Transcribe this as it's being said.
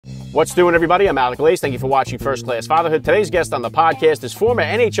What's doing, everybody? I'm Alec. Thank you for watching First Class Fatherhood. Today's guest on the podcast is former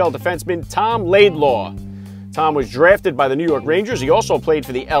NHL defenseman Tom Laidlaw. Tom was drafted by the New York Rangers. He also played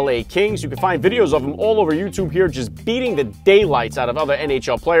for the LA Kings. You can find videos of him all over YouTube here just beating the daylights out of other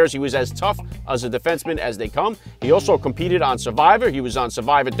NHL players. He was as tough as a defenseman as they come. He also competed on Survivor. He was on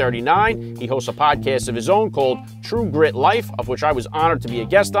Survivor 39. He hosts a podcast of his own called True Grit Life, of which I was honored to be a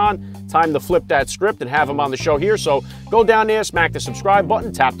guest on. Time to flip that script and have him on the show here. So go down there, smack the subscribe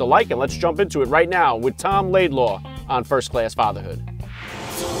button, tap the like, and let's jump into it right now with Tom Laidlaw on First Class Fatherhood.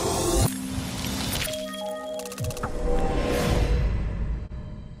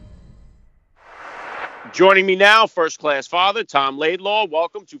 Joining me now, First Class Father, Tom Laidlaw.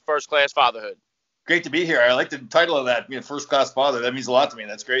 Welcome to First Class Fatherhood. Great to be here. I like the title of that, First Class Father. That means a lot to me.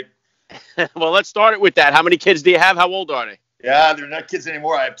 That's great. Well, let's start it with that. How many kids do you have? How old are they? Yeah, they're not kids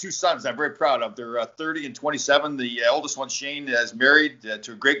anymore. I have two sons I'm very proud of. They're 30 and 27. The oldest one, Shane, is married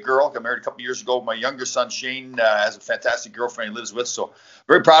to a great girl. Got married a couple years ago. My younger son, Shane, has a fantastic girlfriend he lives with. So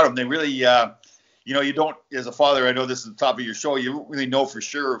very proud of them. They really... you don't, as a father, I know this is the top of your show, you don't really know for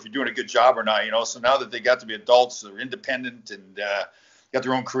sure if you're doing a good job or not, So now that they got to be adults, they're independent and got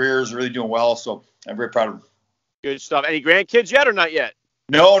their own careers, they're really doing well. So I'm very proud of them. Good stuff. Any grandkids yet or not yet?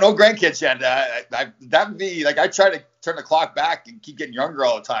 No grandkids yet. That would be like, I try to turn the clock back and keep getting younger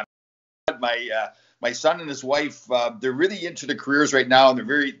all the time. My son and his wife, they're really into their careers right now, and they're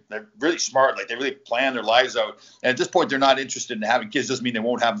really smart. Like, they really plan their lives out. And at this point, they're not interested in having kids. Doesn't mean they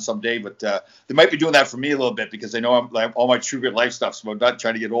won't have them someday, but they might be doing that for me a little bit because they know I'm like all my True Grit Life stuff. So I'm not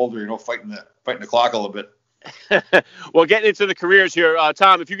trying to get older, fighting the clock a little bit. Well, getting into the careers here,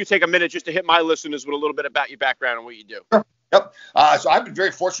 Tom, if you could take a minute just to hit my listeners with a little bit about your background and what you do. Sure. Yep. So I've been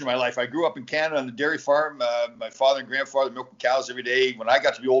very fortunate in my life. I grew up in Canada on the dairy farm. My father and grandfather milking cows every day. When I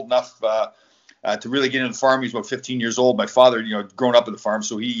got to be old enough to really get into the farm, he was about 15 years old. My father, grown up in the farm,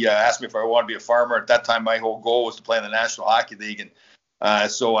 so he asked me if I wanted to be a farmer. At that time, my whole goal was to play in the National Hockey League, and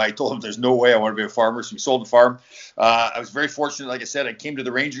so I told him there's no way I want to be a farmer, so we sold the farm. I was very fortunate. Like I said, I came to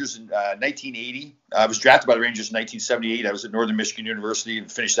the Rangers in 1980. I was drafted by the Rangers in 1978. I was at Northern Michigan University and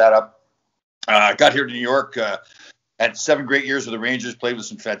finished that up. Got here to New York. Had 7 great years with the Rangers, played with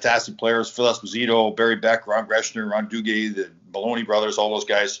some fantastic players, Phil Esposito, Barry Beck, Ron Greshner, Ron Duguay, the Maloney brothers, all those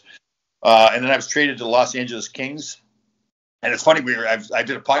guys. And then I was traded to the Los Angeles Kings. And it's funny, I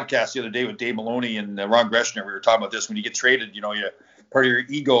did a podcast the other day with Dave Maloney and Ron Greshner. We were talking about this. When you get traded, part of your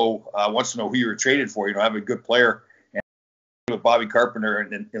ego wants to know who you were traded for. Have a good player. And with Bobby Carpenter,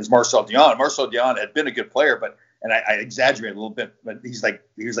 and it was Marcel Dion. Marcel Dion had been a good player, and I exaggerate a little bit, but he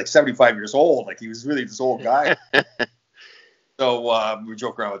was like 75 years old. Like, he was really this old guy. So we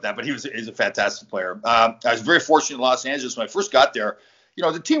joke around with that, but he's a fantastic player. I was very fortunate in Los Angeles when I first got there.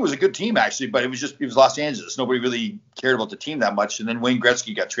 The team was a good team, actually, but it was Los Angeles. Nobody really cared about the team that much. And then Wayne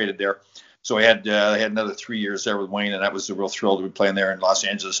Gretzky got traded there. So I had another 3 years there with Wayne, and that was a real thrill to be playing there in Los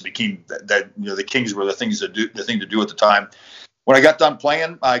Angeles. It became the Kings were the thing to do at the time. When I got done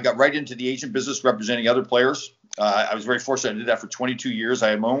playing, I got right into the agent business, representing other players. I was very fortunate. I did that for 22 years.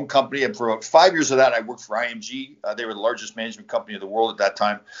 I had my own company, and for about 5 years of that, I worked for IMG. They were the largest management company in the world at that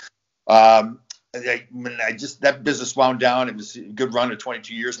time. That business wound down. It was a good run of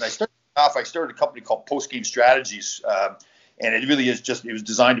 22 years, and I started a company called Post Game Strategies, and it really is it was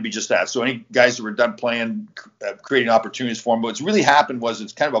designed to be just that. So any guys that were done playing, creating opportunities for them. What's really happened was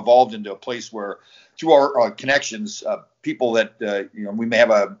it's kind of evolved into a place where, through our connections, people that we may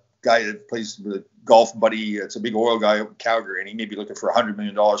have a guy that plays the golf buddy. It's a big oil guy out in Calgary, and he may be looking for $100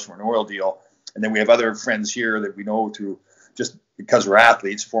 million for an oil deal. And then we have other friends here that we know through just because we're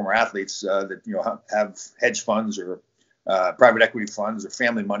athletes, former athletes, that have hedge funds or private equity funds or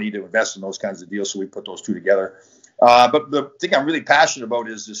family money to invest in those kinds of deals. So we put those two together. But the thing I'm really passionate about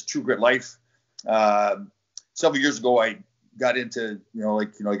is this True Grit Life. Several years ago, I got into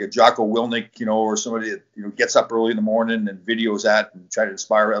like a Jocko Willink, or somebody that gets up early in the morning and videos that and try to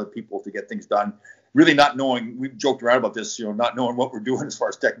inspire other people to get things done. Really not knowing, we've joked around about this, not knowing what we're doing as far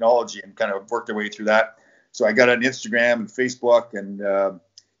as technology, and kind of worked our way through that. So I got on Instagram and Facebook, and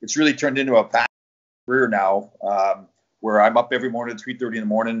it's really turned into a passion career now, where I'm up every morning at 3:30 in the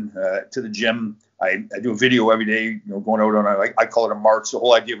morning to the gym. I do a video every day, going out on I call it a march. The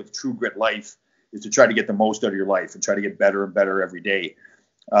whole idea with True Grit Life is to try to get the most out of your life and try to get better and better every day.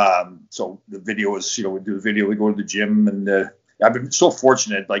 So the video is, we do the video, we go to the gym, and I've been so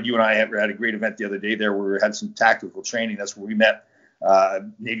fortunate. Like, you and I had a great event the other day there where we had some tactical training. That's where we met.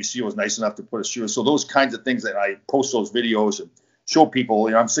 Navy SEAL was nice enough to put us through. So those kinds of things that I post those videos and show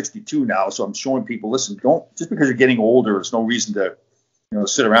people, I'm 62 now, so I'm showing people, listen, just because you're getting older, it's no reason to,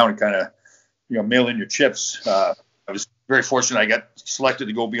 sit around and kind of, mail in your chips. I was very fortunate. I got selected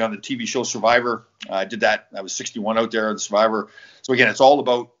to go be on the TV show Survivor. I did that. I was 61 out there on Survivor. So again, it's all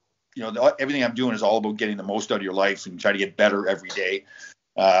about, everything I'm doing is all about getting the most out of your life and try to get better every day.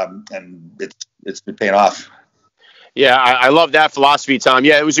 And it's been paying off. Yeah, I love that philosophy, Tom.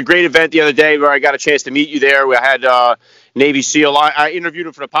 Yeah, it was a great event the other day where I got a chance to meet you there. We had Navy SEAL. I interviewed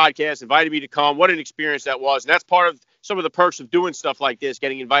him for the podcast, invited me to come. What an experience that was. And that's part of some of the perks of doing stuff like this,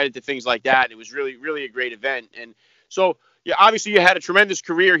 getting invited to things like that. It was really, really a great event. And so, yeah, obviously you had a tremendous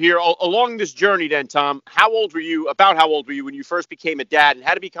career here. Along this journey then, Tom, how old were you when you first became a dad, and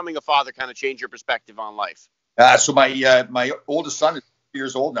how did becoming a father kind of change your perspective on life? So my oldest son is 2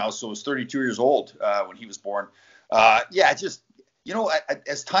 years old now, so he was 32 years old when he was born. As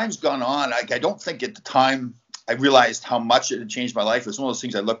time's gone on, I don't think at the time I realized how much it had changed my life. It's one of those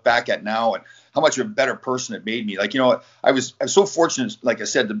things I look back at now and how much of a better person it made me. I was so fortunate, like I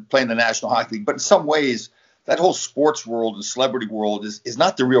said, to play in the National Hockey League, but in some ways, that whole sports world and celebrity world is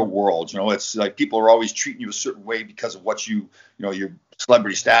not the real world. It's like people are always treating you a certain way because of what your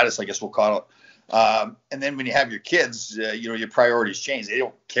celebrity status, I guess we'll call it. And then when you have your kids, your priorities change. They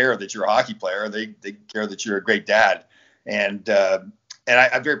don't care that you're a hockey player. They care that you're a great dad. And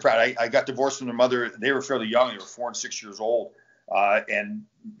I'm very proud. I got divorced from their mother. They were fairly young. They were 4 and 6 years old. And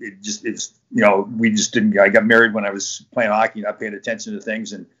we just didn't. I got married when I was playing hockey, not paying attention to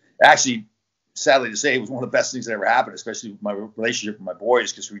things. And actually, sadly to say, it was one of the best things that ever happened, especially with my relationship with my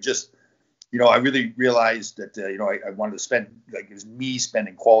boys, because we just, I really realized that, I wanted to spend, it was me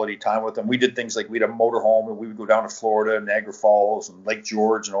spending quality time with them. We did things like we had a motorhome, and we would go down to Florida, Niagara Falls, and Lake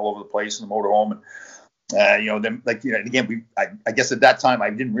George, and all over the place in the motorhome. And, again, I guess at that time I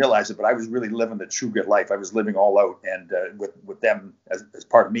didn't realize it, but I was really living the true grit life. I was living all out, and with them as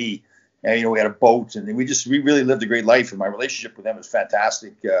part of me. And, we had a boat, and we really lived a great life. And my relationship with them is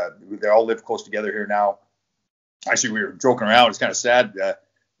fantastic. They all live close together here now. Actually, we were joking around. It's kind of sad.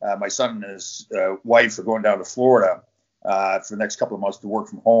 My son and his wife are going down to Florida for the next couple of months to work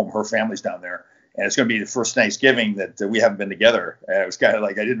from home. Her family's down there. And it's going to be the first Thanksgiving that we haven't been together. It was kind of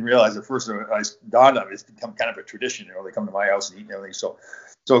like, I didn't realize at first, I dawned on me, it's become kind of a tradition. They come to my house and eat and everything. So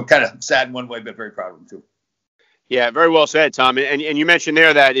kind of sad in one way, but very proud of them too. Yeah, very well said, Tom. And you mentioned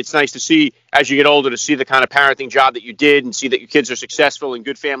there that it's nice to see, as you get older, to see the kind of parenting job that you did and see that your kids are successful and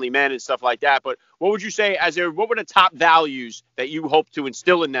good family men and stuff like that. But what would you say, what were the top values that you hoped to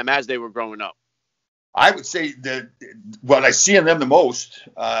instill in them as they were growing up? I would say that what I see in them the most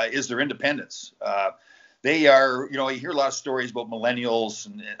is their independence. They are, you hear a lot of stories about millennials,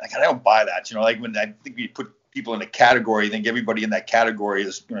 and I don't buy that. When I think we put people in a category, I think everybody in that category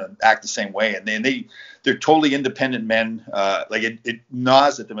is going to act the same way. And they're totally independent men. It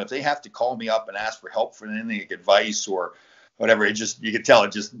gnaws at them. If they have to call me up and ask for help for anything, like advice or whatever, you can tell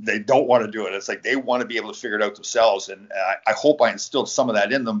they don't want to do it. It's like they want to be able to figure it out themselves. And I hope I instilled some of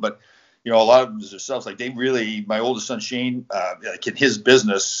that in them. But, a lot of them themselves, my oldest son, Shane, in his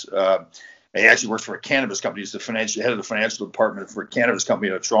business, he actually works for a cannabis company. He's the head of the financial department for a cannabis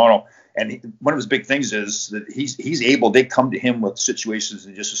company in Toronto. And one of his big things is that he's able, they come to him with situations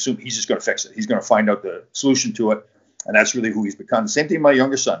and just assume he's just going to fix it. He's going to find out the solution to it. And that's really who he's become. Same thing with my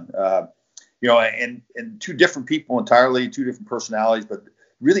younger son, and two different people entirely, two different personalities, but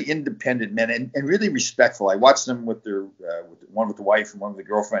really independent men and really respectful. I watched them with one with the wife and one with the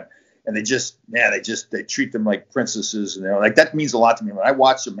girlfriend. And they treat them like princesses. And that means a lot to me. When I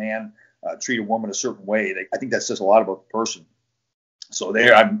watch a man treat a woman a certain way, I think that says a lot about the person. So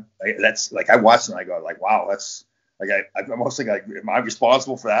I watch them and I go wow, that's I'm almost thinking am I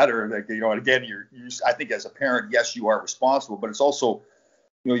responsible for that? Or and again, I think as a parent, yes, you are responsible, but it's also,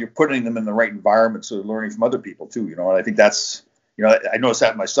 you're putting them in the right environment. So they're learning from other people too, and I think that's, I noticed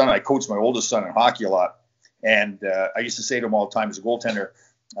that in my son. I coach my oldest son in hockey a lot. And I used to say to him all the time as a goaltender,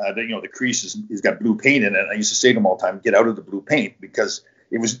 the crease has got blue paint in it. And I used to say to him all the time, get out of the blue paint, because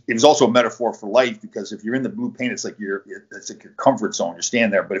it was also a metaphor for life, because if you're in the blue paint, it's like your comfort zone. You're staying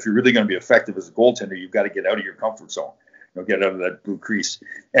there. But if you're really going to be effective as a goaltender, you've got to get out of your comfort zone, get out of that blue crease.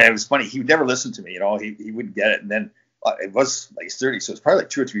 And it was funny. He would never listen to me. He wouldn't get it. And then it was like 30. So it's probably like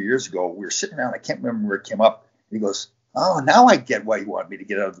 2 or 3 years ago. We were sitting around. I can't remember where it came up. And he goes, oh, now I get why you want me to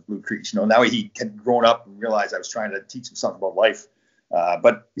get out of the blue crease. Now he had grown up and realized I was trying to teach him something about life.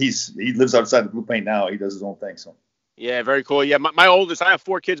 But he lives outside the blue paint now. He does his own thing. So. Yeah, very cool. Yeah, my oldest, I have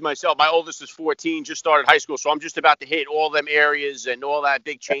 4 kids myself. My oldest is 14, just started high school. So I'm just about to hit all them areas and all that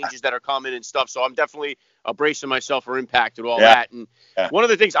big changes that are coming and stuff. So I'm definitely bracing myself for impact and all that. And one of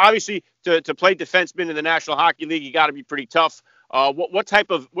the things, obviously, to play defenseman in the National Hockey League, you got to be pretty tough. What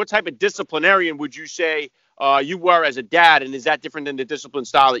type of disciplinarian would you say you were as a dad? And is that different than the discipline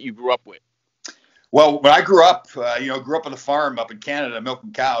style that you grew up with? Well, when I grew up, grew up on the farm up in Canada,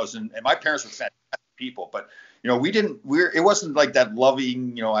 milking cows, and my parents were fantastic people, but it wasn't like that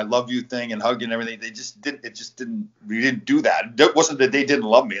loving, I love you thing and hugging and everything. We didn't do that. It wasn't that they didn't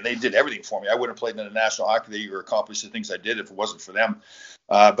love me, and they did everything for me. I wouldn't have played in the National Hockey League or accomplished the things I did if it wasn't for them.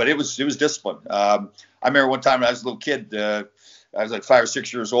 But it was discipline. I remember one time when I was a little kid, I was like 5 or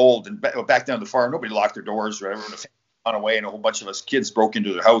 6 years old, and back down the farm, nobody locked their doors or whatever. On away, and a whole bunch of us kids broke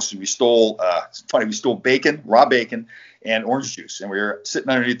into their house, and we stole. It's funny, we stole raw bacon, and orange juice, and we were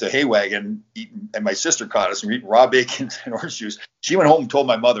sitting underneath the hay wagon eating. And my sister caught us, and we were eating raw bacon and orange juice. She went home and told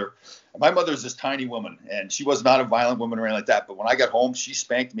my mother. My mother's this tiny woman, and she was not a violent woman or anything like that. But when I got home, she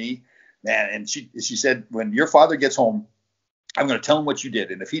spanked me, man, and she said, "When your father gets home, I'm going to tell him what you did,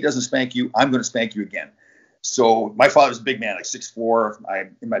 and if he doesn't spank you, I'm going to spank you again." So my father's a big man, like 6'4".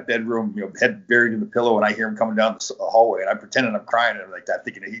 I'm in my bedroom, head buried in the pillow, and I hear him coming down the hallway, and I'm pretending I'm crying and I'm like that,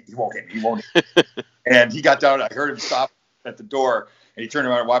 thinking he won't hit me, he won't hit me. And he got down, I heard him stop at the door, and he turned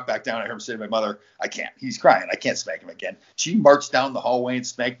around and walked back down. I heard him say to my mother, "I can't. He's crying. I can't spank him again." She marched down the hallway and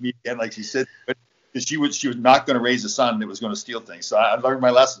spanked me again, like she said, but she was not going to raise a son that was going to steal things. So I learned my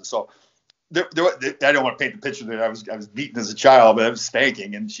lesson. So I don't want to paint the picture that I was beaten as a child, but I was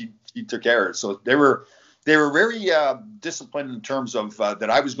spanking, and she took care of it. So they were very disciplined in terms of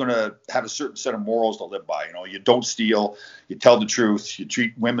that I was going to have a certain set of morals to live by. You don't steal, you tell the truth, you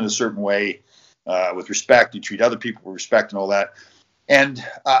treat women a certain way with respect, you treat other people with respect and all that. And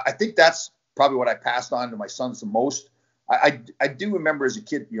I think that's probably what I passed on to my sons the most. I do remember as a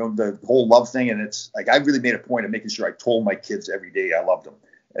kid, the whole love thing, and it's like I really made a point of making sure I told my kids every day I loved them.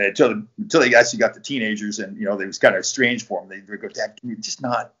 Until they actually got to teenagers, and they was kind of strange for them. They go, "Dad, can you just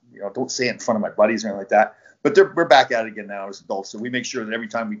not, don't say it in front of my buddies or anything like that." But we're back at it again now as adults, so we make sure that every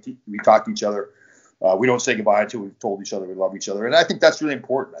time we talk to each other, we don't say goodbye until we've told each other we love each other. And I think that's really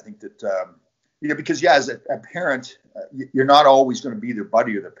important. I think that because as a parent, you're not always going to be their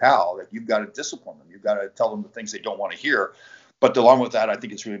buddy or their pal. Like, you've got to discipline them. You've got to tell them the things they don't want to hear. But along with that, I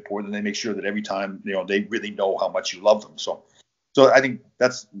think it's really important that they make sure that every time they really know how much you love them. So I think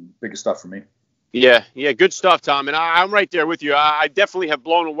that's the biggest stuff for me. Yeah, good stuff, Tom. And I'm right there with you. I definitely have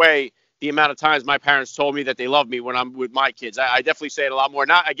blown away the amount of times my parents told me that they love me when I'm with my kids. I definitely say it a lot more.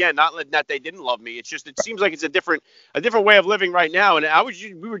 Not that they didn't love me. It's just, it seems like it's a different way of living right now. And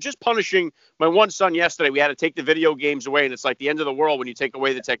we were just punishing my one son yesterday. We had to take the video games away, and it's like the end of the world when you take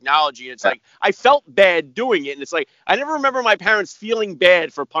away the technology. And it's like, I felt bad doing it. And it's like, I never remember my parents feeling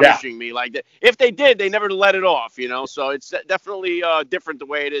bad for punishing me like that. If they did, they never let it off, So it's definitely different the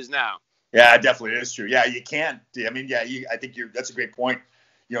way it is now. Yeah, definitely. It is true. Yeah, you can't. I mean, I think that's a great point.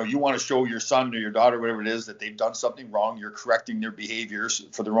 You want to show your son or your daughter, whatever it is, that they've done something wrong. You're correcting their behaviors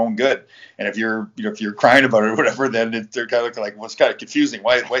for their own good. And if you're crying about it or whatever, then they're kind of like, well, it's kind of confusing.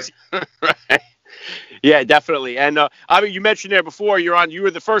 Why is he? Right. Yeah, definitely. And you mentioned there before you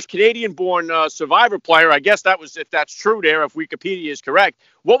were the first Canadian-born Survivor player. I guess that was, if that's true there, if Wikipedia is correct.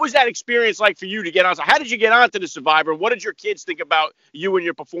 What was that experience like for you to get on? So how did you get onto the Survivor? What did your kids think about you and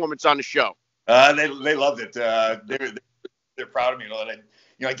your performance on the show? They loved it. They're proud of me.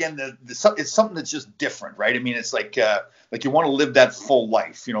 Again, it's something that's just different, right? I mean, it's like you want to live that full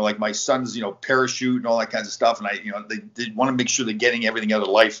life, like my sons, parachute and all that kinds of stuff. And they want to make sure they're getting everything out of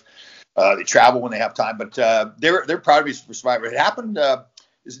life. They travel when they have time, but they're proud of me for Survivor. It happened.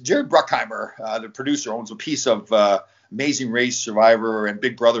 Jerry Bruckheimer, the producer, owns a piece of Amazing Race, Survivor, and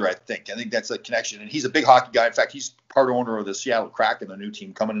Big Brother. I think that's a connection. And he's a big hockey guy. In fact, he's part owner of the Seattle Kraken, the new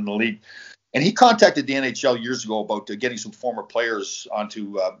team coming in the league. And he contacted the NHL years ago about getting some former players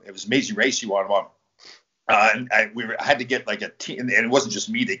onto it was Amazing Race he wanted on. And I had to get like a team, and it wasn't just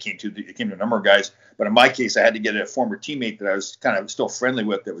me. They came to a number of guys, but in my case, I had to get a former teammate that I was kind of still friendly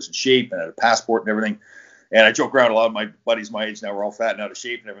with, that was in shape and had a passport and everything. And I joke around, a lot of my buddies my age now, we're all fat and out of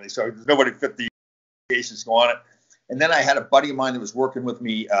shape and everything, so nobody fit the expectations to go on it. And then I had a buddy of mine that was working with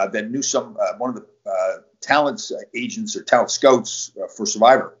me that knew one of the talent agents or talent scouts for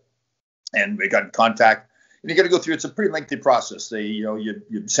Survivor, and they got in contact. And you got to go through. It's a pretty lengthy process. They, you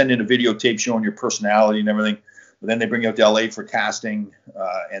send in a videotape showing your personality and everything. But then they bring you out to LA for casting,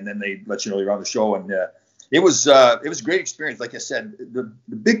 and then they let you know you're on the show. And it was a great experience. Like I said, the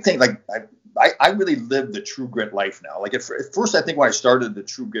big thing, like I really lived the True Grit life now. Like at first, I think when I started the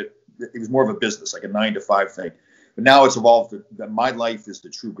True Grit, it was more of a business, like a 9-to-5 thing. But now it's evolved. That my life is the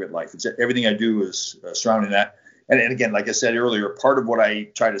True Grit life. It's everything I do is surrounding that. And again, like I said earlier, part of what I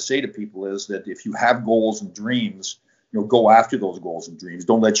try to say to people is that if you have goals and dreams, go after those goals and dreams.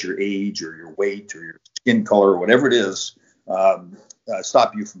 Don't let your age or your weight or your skin color or whatever it is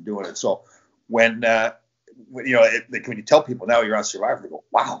stop you from doing it. So when like when you tell people now you're on Survivor, they go,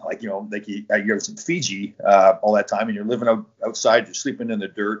 wow, like, like you're in Fiji all that time and you're living outside, you're sleeping in the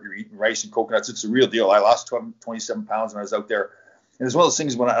dirt, you're eating rice and coconuts. It's a real deal. I lost 27 pounds when I was out there. And it's one of those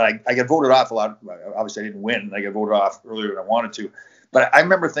things when I got voted off a lot. Obviously, I didn't win, and I got voted off earlier than I wanted to. But I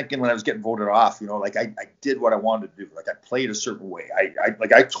remember thinking when I was getting voted off, like I did what I wanted to do. Like I played a certain way.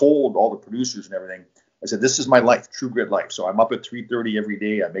 I told all the producers and everything. I said, this is my life, true grit life. So I'm up at 3:30 every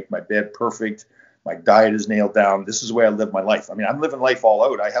day. I make my bed perfect. My diet is nailed down. This is the way I live my life. I mean, I'm living life all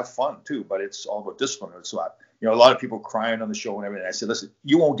out. I have fun too, but it's all about discipline. It's a lot. A lot of people crying on the show and everything. I said, listen,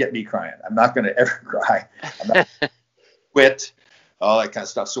 you won't get me crying. I'm not going to ever cry. I'm not quit. All that kind of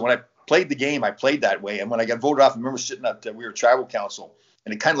stuff. So when I played the game, I played that way. And when I got voted off, I remember sitting at we were tribal council,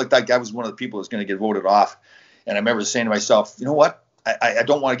 and it kind of looked like I was one of the people that's going to get voted off. And I remember saying to myself, you know what? I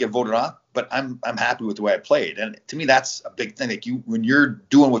don't want to get voted off, but I'm happy with the way I played. And to me, that's a big thing. Like when you're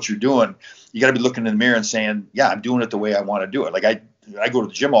doing what you're doing, you got to be looking in the mirror and saying, yeah, I'm doing it the way I want to do it. Like I go to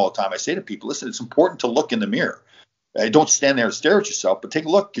the gym all the time. I say to people, listen, it's important to look in the mirror. Don't stand there and stare at yourself, but take a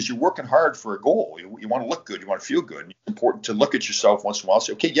look because you're working hard for a goal. You want to look good. You want to feel good. And it's important to look at yourself once in a while and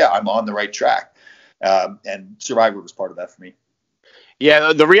say, okay, yeah, I'm on the right track. And Survivor was part of that for me.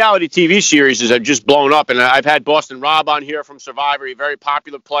 Yeah, the reality TV series have just blown up, and I've had Boston Rob on here from Survivor, a very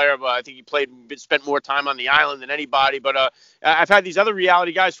popular player. But I think he spent more time on the island than anybody. But I've had these other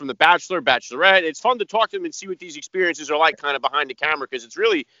reality guys from The Bachelor, Bachelorette. It's fun to talk to them and see what these experiences are like kind of behind the camera because it's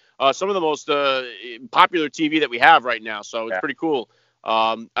really some of the most popular TV that we have right now. So it's pretty cool.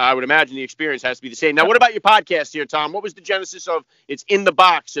 I would imagine the experience has to be the same. Now, what about your podcast here, Tom? What was the genesis of It's in the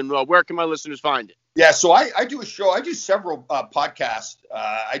Box, and where can my listeners find it? Yeah, so I do a show. I do several podcasts.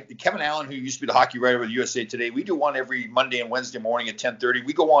 Kevin Allen, who used to be the hockey writer with USA Today, we do one every Monday and Wednesday morning at 10:30.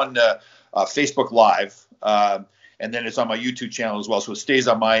 We go on Facebook Live, and then it's on my YouTube channel as well. So it stays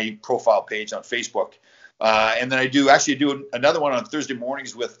on my profile page on Facebook. And then I do another one on Thursday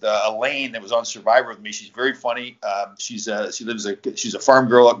mornings with Elaine that was on Survivor with me. She's very funny. She's a farm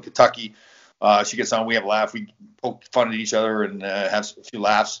girl up in Kentucky. She gets on, we have a laugh, we poke fun at each other and have a few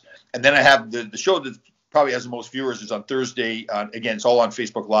laughs. And then I have the show that probably has the most viewers is on Thursday. Again, it's all on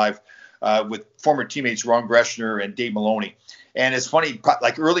Facebook Live with former teammates Ron Greshner and Dave Maloney. And it's funny,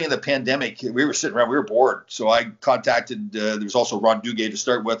 like early in the pandemic, we were sitting around, we were bored. So I contacted, there was also Ron Duguay to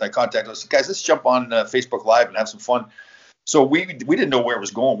start with. I contacted us, guys, let's jump on Facebook Live and have some fun. So we didn't know where it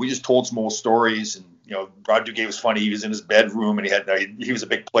was going. We just told some old stories, and Rod Duguay was funny. He was in his bedroom, and he was a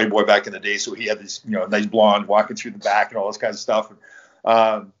big playboy back in the day, so he had this nice blonde walking through the back and all this kind of stuff.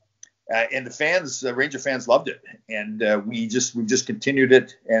 And the fans, Ranger fans, loved it, and we just continued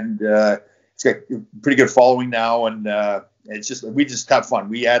it, and it's got a pretty good following now, and we just have fun.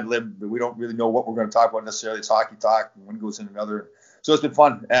 We ad lib, but we don't really know what we're going to talk about necessarily. It's hockey talk, and one goes in another. So it's been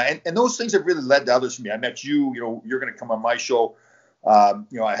fun. And those things have really led to others for me. I met you, you're going to come on my show. I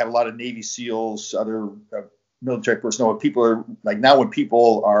have a lot of Navy SEALs, other military personnel. People are like, now when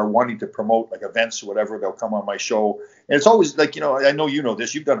people are wanting to promote like events or whatever, they'll come on my show. And it's always like, I know you know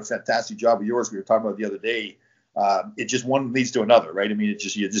this, you've done a fantastic job of yours. We were talking about the other day. It just one leads to another, right? I mean, you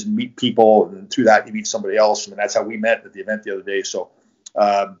just meet people, and through that you meet somebody else. And that's how we met at the event the other day. So,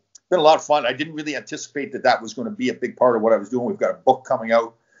 been a lot of fun. I didn't really anticipate that was going to be a big part of what I was doing. We've got a book coming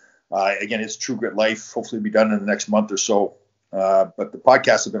out. Again, it's True Grit Life. Hopefully it'll be done in the next month or so. But the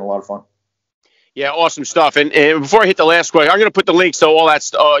podcast has been a lot of fun. Yeah, awesome stuff. And before I hit the last question, I'm going to put the links to all that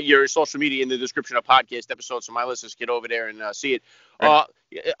your social media in the description of podcast episodes so my listeners get over there and see it. Right.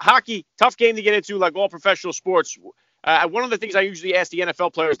 Hockey, tough game to get into like all professional sports. One of the things I usually ask the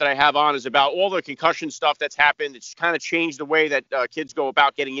NFL players that I have on is about all the concussion stuff that's happened. It's kind of changed the way that kids go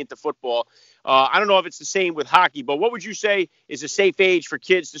about getting into football. I don't know if it's the same with hockey, but what would you say is a safe age for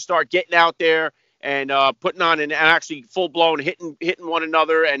kids to start getting out there and putting on and actually full-blown hitting one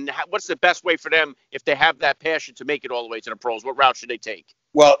another? And what's the best way for them if they have that passion to make it all the way to the pros? What route should they take?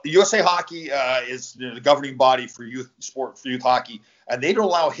 Well, USA Hockey is the governing body for youth hockey, and they don't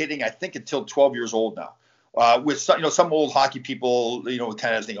allow hitting, I think, until 12 years old now. With some old hockey people,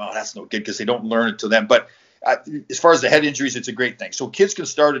 kind of think, oh, that's no good because they don't learn it to them. But as far as the head injuries, it's a great thing. So kids can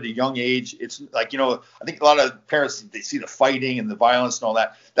start at a young age. It's like, I think a lot of parents, they see the fighting and the violence and all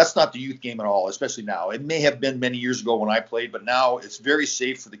that. That's not the youth game at all, especially now. It may have been many years ago when I played, but now it's very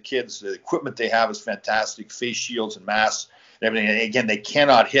safe for the kids. The equipment they have is fantastic, face shields and masks and everything. And again, they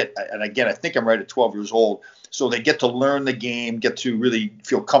cannot hit. And again, I think I'm right at 12 years old. So they get to learn the game, get to really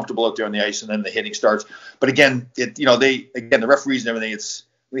feel comfortable out there on the ice, and then the hitting starts. But again, the referees and everything,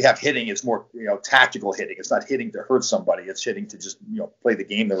 we have hitting. It's more, tactical hitting. It's not hitting to hurt somebody. It's hitting to just, play the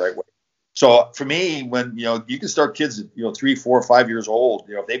game the right way. So for me, when, you can start kids at, 3, 4, 5 years old,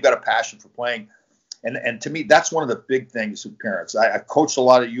 if they've got a passion for playing, And to me, that's one of the big things with parents. I've coached a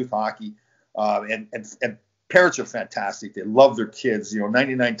lot of youth hockey, and parents are fantastic. They love their kids.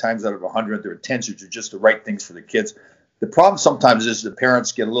 99 times out of 100, their intentions are just the right things for the kids. The problem sometimes is the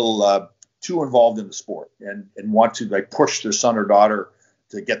parents get a little too involved in the sport and want to push their son or daughter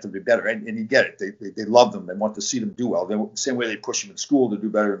to get them to be better. And you get it. They love them. They want to see them do well. The same way they push them in school to do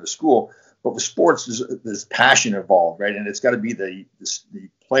better in the school. But with sports, there's passion involved, right? And it's got to be the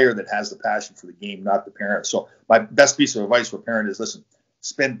player that has the passion for the game, not the parent. So my best piece of advice for a parent is, listen,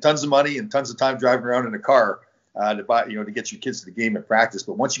 spend tons of money and tons of time driving around in a car to get your kids to the game and practice.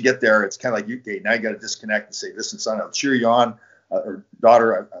 But once you get there, it's kind of like, now you got to disconnect and say, listen, son, I'll cheer you on, or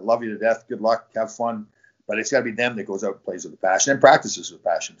daughter, I love you to death. Good luck, have fun. But it's got to be them that goes out and plays with the passion and practices with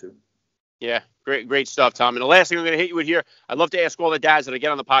passion too. Yeah, great stuff, Tom. And the last thing I'm going to hit you with here, I'd love to ask all the dads that I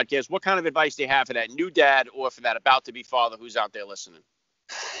get on the podcast, what kind of advice do you have for that new dad or for that about-to-be father who's out there listening?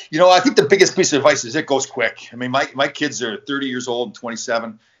 I think the biggest piece of advice is it goes quick. I mean, my kids are 30 years old and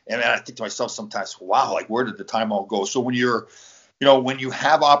 27, and I think to myself sometimes, wow, where did the time all go? So when when you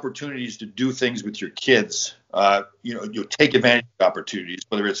have opportunities to do things with your kids, you take advantage of opportunities,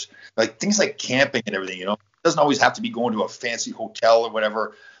 whether it's things like camping and everything. It doesn't always have to be going to a fancy hotel or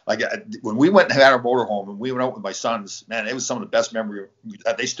whatever. When we went and had our motorhome and we went out with my sons, man, it was some of the best memory.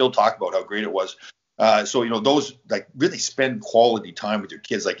 They still talk about how great it was. So those really spend quality time with your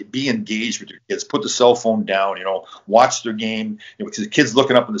kids, be engaged with your kids, put the cell phone down, watch their game, because the kid's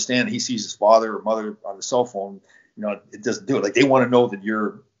looking up in the stand and he sees his father or mother on the cell phone. It doesn't do it. They want to know that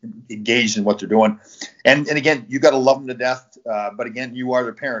you're engaged in what they're doing. And again, you got to love them to death. But again, you are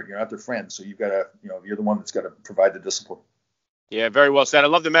their parent. You're not their friend. So you've got to, you're the one that's got to provide the discipline. Yeah, very well said. I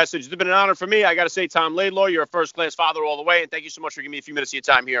love the message. It's been an honor for me. I got to say, Tom Laidlaw, you're a first-class father all the way. And thank you so much for giving me a few minutes of your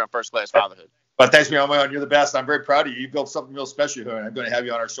time here on First Class Fatherhood. But thanks for being on my own. You're the best. I'm very proud of you. You built something real special here, and I'm going to have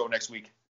you on our show next week.